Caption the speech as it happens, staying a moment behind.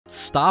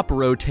Stop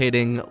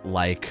rotating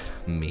like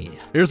me.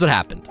 Here's what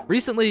happened.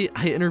 Recently,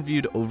 I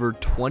interviewed over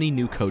 20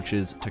 new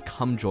coaches to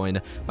come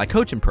join my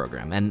coaching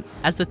program, and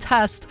as a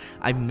test,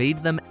 I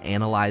made them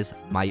analyze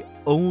my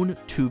own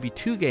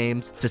 2v2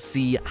 games to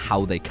see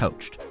how they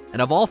coached.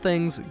 And of all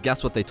things,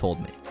 guess what they told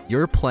me?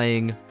 You're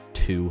playing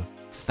too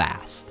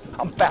fast.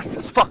 I'm fast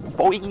as fuck,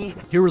 boy.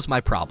 Here was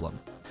my problem.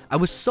 I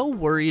was so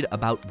worried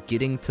about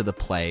getting to the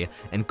play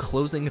and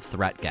closing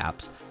threat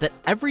gaps that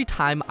every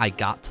time I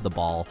got to the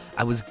ball,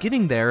 I was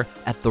getting there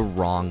at the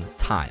wrong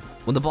time.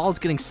 When the ball was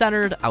getting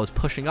centered, I was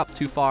pushing up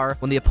too far.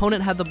 When the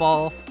opponent had the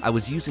ball, I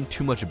was using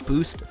too much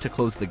boost to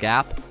close the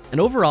gap.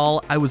 And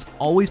overall, I was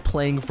always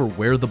playing for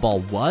where the ball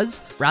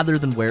was rather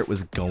than where it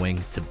was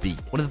going to be.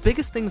 One of the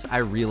biggest things I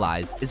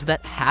realized is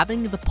that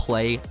having the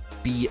play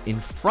be in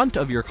front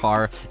of your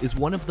car is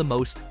one of the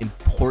most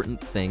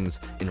important things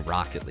in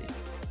Rocket League.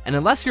 And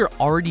unless you're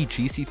already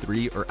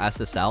GC3 or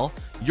SSL,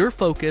 your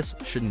focus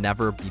should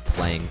never be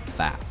playing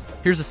fast.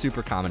 Here's a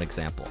super common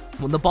example.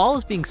 When the ball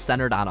is being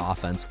centered on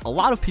offense, a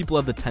lot of people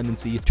have the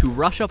tendency to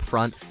rush up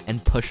front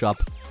and push up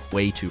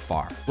way too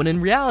far. When in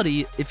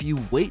reality, if you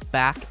wait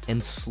back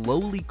and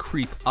slowly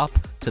creep up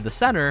to the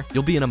center,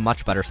 you'll be in a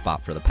much better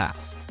spot for the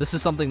pass. This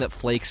is something that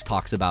Flakes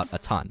talks about a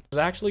ton. It's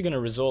actually going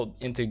to result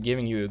into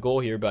giving you a goal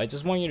here, but I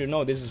just want you to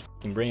know this is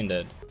fucking brain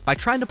dead. By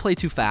trying to play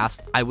too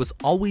fast, I was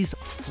always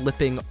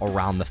flipping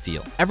around the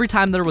field. Every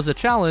time there was a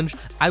challenge,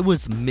 I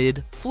was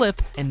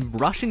mid-flip,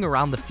 and rushing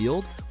around the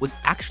field was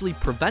actually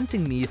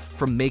preventing me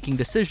from making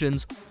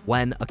decisions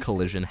when a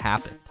collision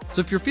happened.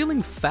 So if you're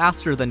feeling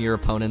faster than your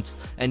opponents,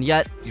 and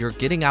yet you're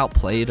getting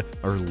outplayed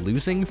or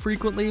losing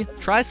frequently,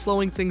 try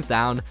slowing things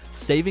down,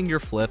 saving your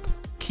flip,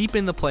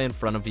 keeping the play in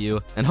front of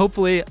you, and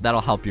hopefully that'll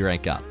help you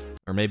rank up.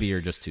 Or maybe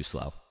you're just too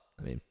slow.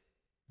 I mean,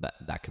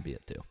 that could be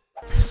it too.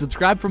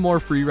 Subscribe for more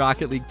free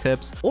Rocket League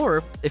tips,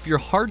 or if you're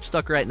hard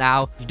stuck right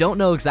now, you don't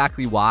know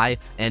exactly why,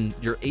 and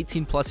you're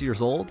 18 plus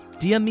years old,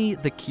 DM me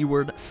the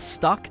keyword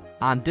STUCK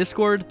on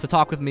Discord to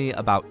talk with me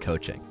about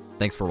coaching.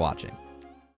 Thanks for watching.